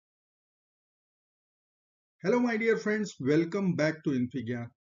Hello my dear friends, welcome back to infyGyan.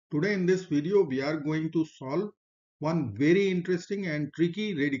 Today in this video we are going to solve one very interesting and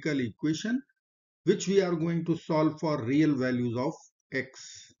tricky radical equation which we are going to solve for real values of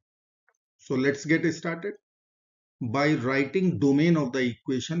x. So let's get started by writing domain of the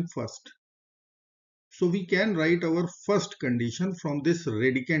equation first. So we can write our first condition from this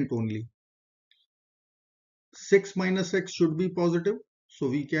radicand only. 6 minus x should be positive, so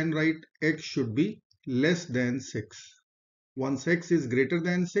we can write x should be less than 6. Once x is greater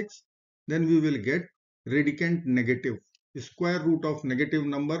than 6, then we will get radicand negative. The square root of negative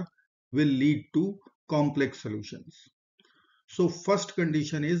number will lead to complex solutions. So first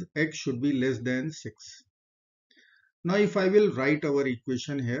condition is x should be less than 6. Now if I will write our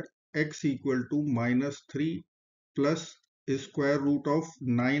equation here, x equal to minus 3 plus square root of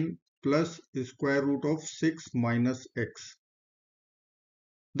 9 plus square root of 6 minus x.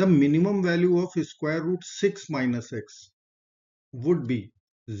 The minimum value of square root 6 minus x would be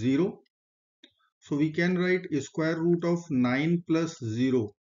 0. So we can write square root of 9 plus 0.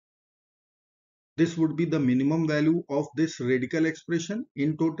 This would be the minimum value of this radical expression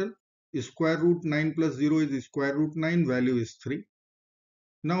in total. Square root 9 plus 0 is square root 9, value is 3.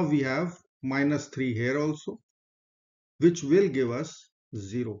 Now we have minus 3 here also, which will give us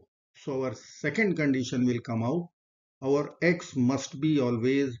 0. So our second condition will come out. Our x must be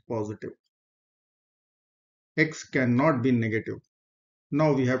always positive. X cannot be negative.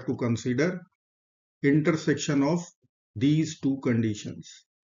 Now we have to consider intersection of these two conditions.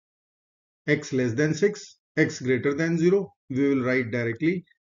 X less than 6, x greater than 0, we will write directly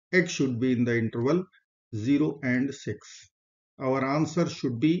x should be in the interval 0 and 6. Our answer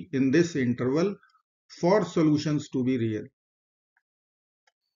should be in this interval for solutions to be real.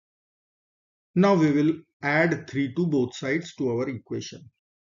 Now we will add 3 to both sides to our equation.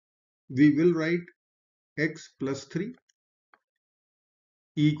 We will write x plus 3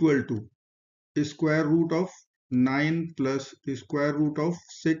 equal to square root of 9 plus square root of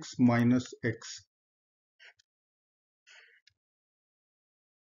 6 minus x.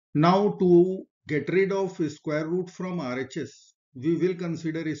 Now to get rid of square root from RHS, we will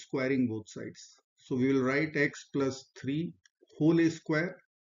consider squaring both sides. So we will write x plus 3 whole square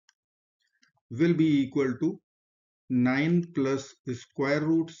will be equal to 9 plus square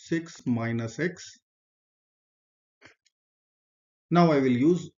root 6 minus x. Now I will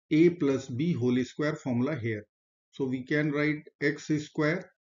use a plus b whole square formula here. So we can write x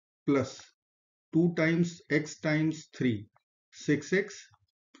square plus 2 times x times 3, 6x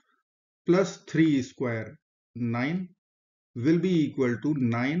plus 3 square 9 will be equal to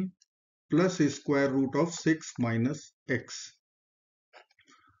 9 plus square root of 6 minus x.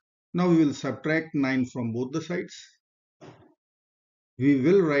 Now we will subtract 9 from both the sides. We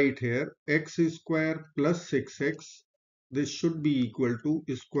will write here x square plus 6x. This should be equal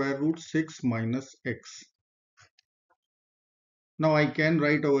to square root 6 minus x. Now I can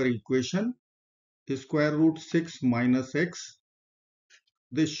write our equation square root 6 minus x.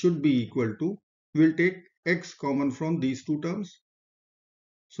 This should be equal to, we will take x common from these two terms.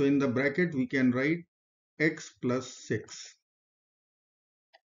 So in the bracket we can write x plus 6.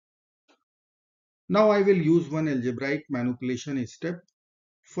 Now I will use one algebraic manipulation step.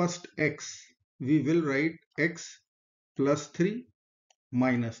 First x, we will write x plus 3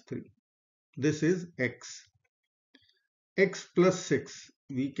 minus 3. This is x. X plus 6,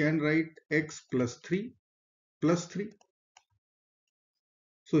 we can write x plus 3 plus 3.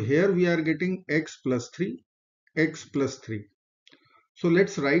 So here we are getting x plus 3, x plus 3. So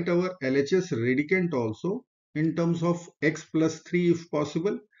let's write our LHS radicand also in terms of x plus 3 if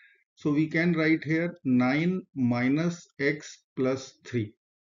possible. So we can write here 9 minus x plus 3.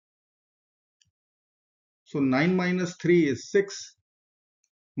 So 9 minus 3 is 6.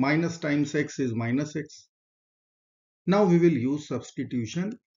 Minus times x is minus x. Now we will use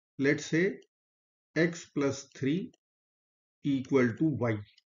substitution. Let's say x plus 3 equal to y.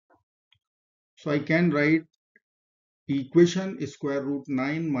 So I can write equation square root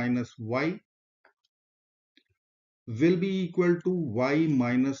 9 minus y will be equal to y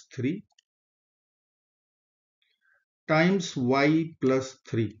minus 3 times y plus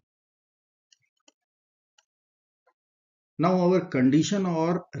 3. Now our condition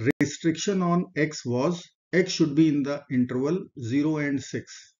or restriction on x was x should be in the interval 0 and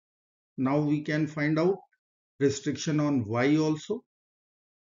 6. Now we can find out restriction on y also.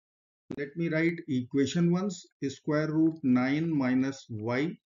 Let me write equation once. Square root 9 minus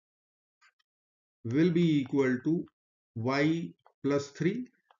y will be equal to y plus 3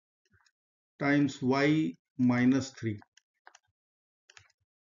 times y minus 3.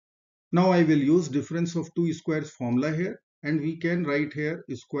 Now I will use difference of two squares formula here, and we can write here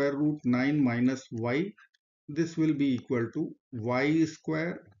square root 9 minus y. This will be equal to y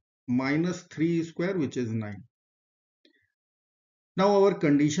square minus 3 square, which is 9. Now our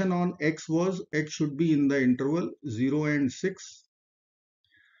condition on x was x should be in the interval 0 and 6.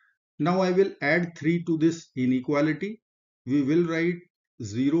 Now I will add 3 to this inequality. We will write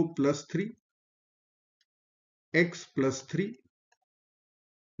 0 plus 3, x plus 3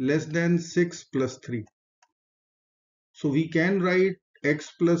 less than 6 plus 3. So we can write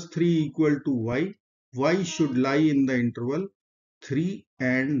x plus 3 equal to y. Y should lie in the interval 3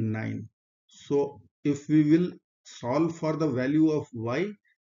 and 9. So if we will solve for the value of y,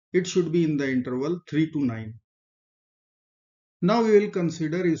 it should be in the interval 3 to 9. Now we will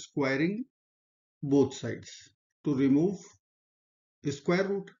consider squaring both sides to remove square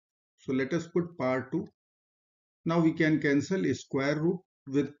root. So let us put power 2. Now we can cancel square root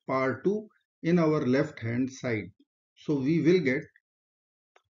with power 2 in our left hand side. So we will get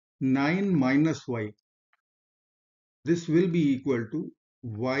 9 minus y. This will be equal to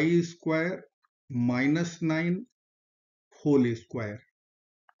y square minus 9 whole square.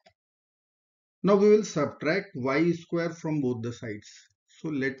 Now we will subtract y square from both the sides. So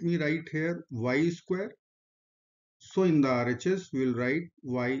let me write here y square. So in the RHS we will write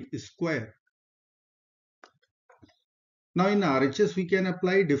y square. Now in RHS we can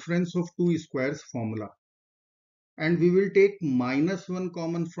apply difference of two squares formula. And we will take minus 1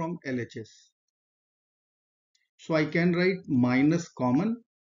 common from LHS. So I can write minus common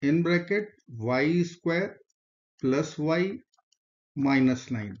in bracket y square plus y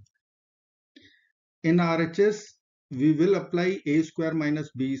minus 9. In RHS, we will apply a square minus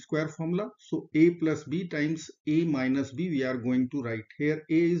b square formula. So a plus b times a minus b we are going to write. Here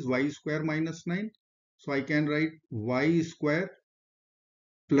a is y square minus 9. So I can write y square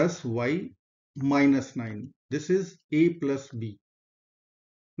plus y minus 9. This is a plus b.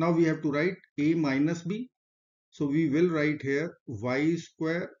 Now we have to write a minus b. So we will write here y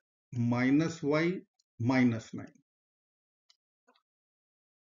square minus y minus 9.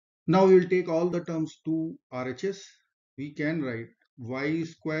 Now we will take all the terms to RHS. We can write y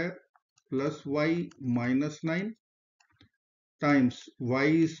square plus y minus 9 times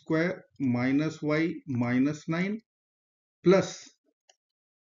y square minus y minus 9 plus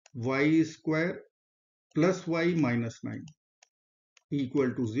y square plus y minus 9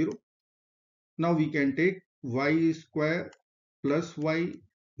 equal to 0. Now we can take y square plus y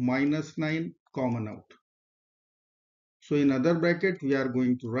minus 9 common out. So in other bracket, we are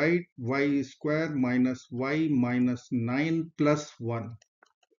going to write y square minus y minus 9 plus 1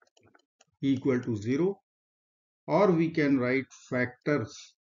 equal to 0. Or we can write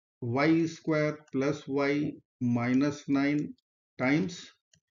factors y square plus y minus 9 times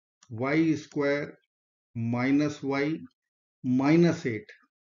y square minus y minus 8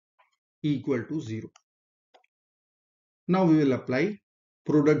 equal to 0. Now we will apply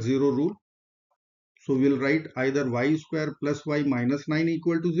product 0 rule. So we will write either y square plus y minus 9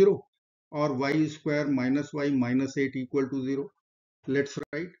 equal to 0 or y square minus y minus 8 equal to 0. Let's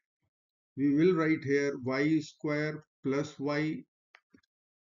write. We will write here y square plus y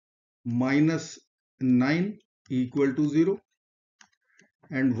minus 9 equal to 0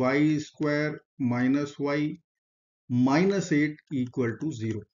 and y square minus y minus 8 equal to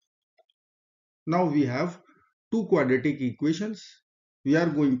 0. Now we have two quadratic equations. We are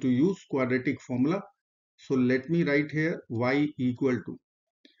going to use quadratic formula. So let me write here y equal to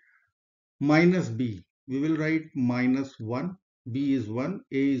minus b. We will write minus 1. B is 1,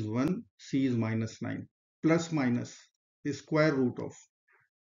 a is 1, c is minus 9. Plus minus is square root of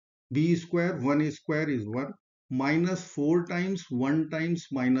b square, 1 square is 1. Minus 4 times 1 times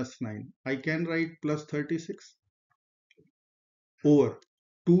minus 9. I can write plus 36 over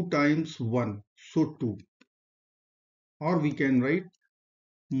 2 times 1. So 2. Or we can write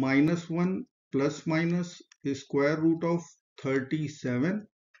minus 1 plus minus is square root of 37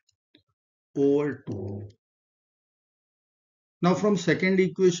 over 2. Now from second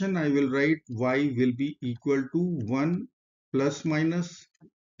equation I will write y will be equal to 1 plus minus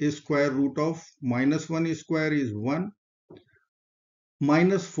is square root of minus 1 square is 1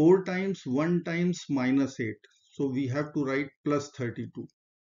 minus 4 times 1 times minus 8. So we have to write plus 32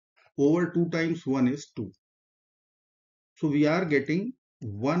 over 2 times 1 is 2. So we are getting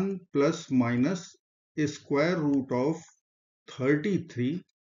 1 plus minus is square root of 33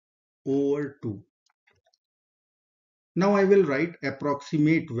 over 2. Now I will write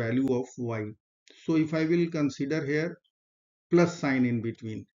approximate value of y. So if I will consider here plus sign in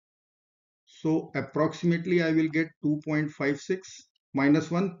between. So approximately I will get 2.56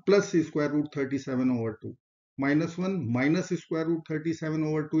 minus 1 plus square root 37 over 2. Minus 1 minus square root 37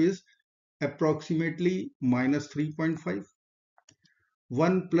 over 2 is approximately minus 3.5.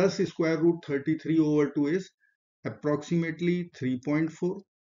 1 plus square root 33 over 2 is approximately 3.4.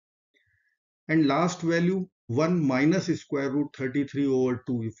 And last value 1 minus square root 33 over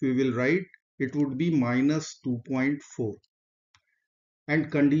 2, if we will write, it would be minus 2.4.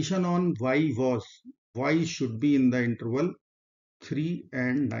 And condition on y was y should be in the interval 3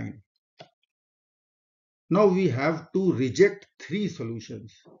 and 9. Now we have to reject 3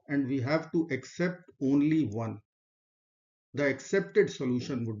 solutions and we have to accept only one. The accepted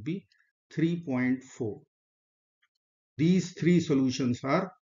solution would be 3.4. These 3 solutions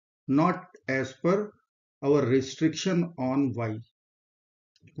are not as per our restriction on y.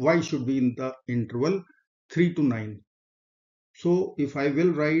 Y should be in the interval 3 to 9. So if I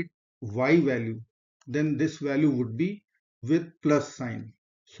will write y value, then this value would be with plus sign.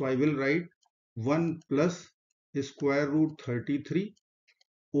 So I will write 1 plus square root 33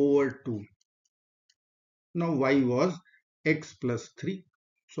 over 2. Now y was x plus 3.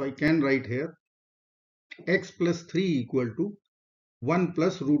 So I can write here x plus 3 equal to 1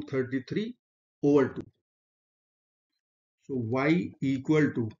 plus root 33 over 2. So y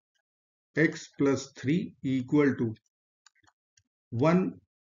equal to x plus 3 equal to 1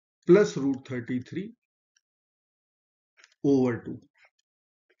 plus root 33 over 2.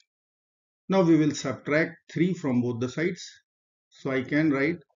 Now we will subtract 3 from both the sides. So I can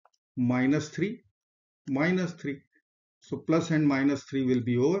write minus 3, minus 3. So plus and minus 3 will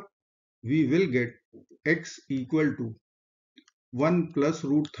be over. We will get x equal to 1 plus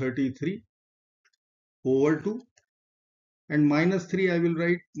root 33 over 2. And minus 3 I will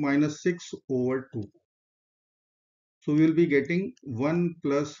write minus 6 over 2. So we will be getting 1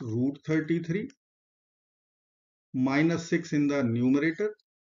 plus root 33 minus 6 in the numerator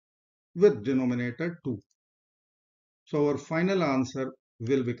with denominator 2. So our final answer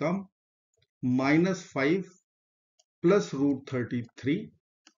will become minus 5 plus root 33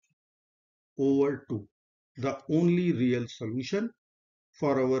 over 2. The only real solution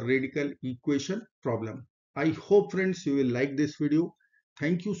for our radical equation problem. I hope friends you will like this video.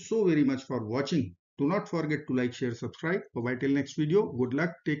 Thank you so very much for watching. Do not forget to like, share, subscribe. Bye bye till next video. Good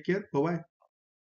luck. Take care. Bye bye.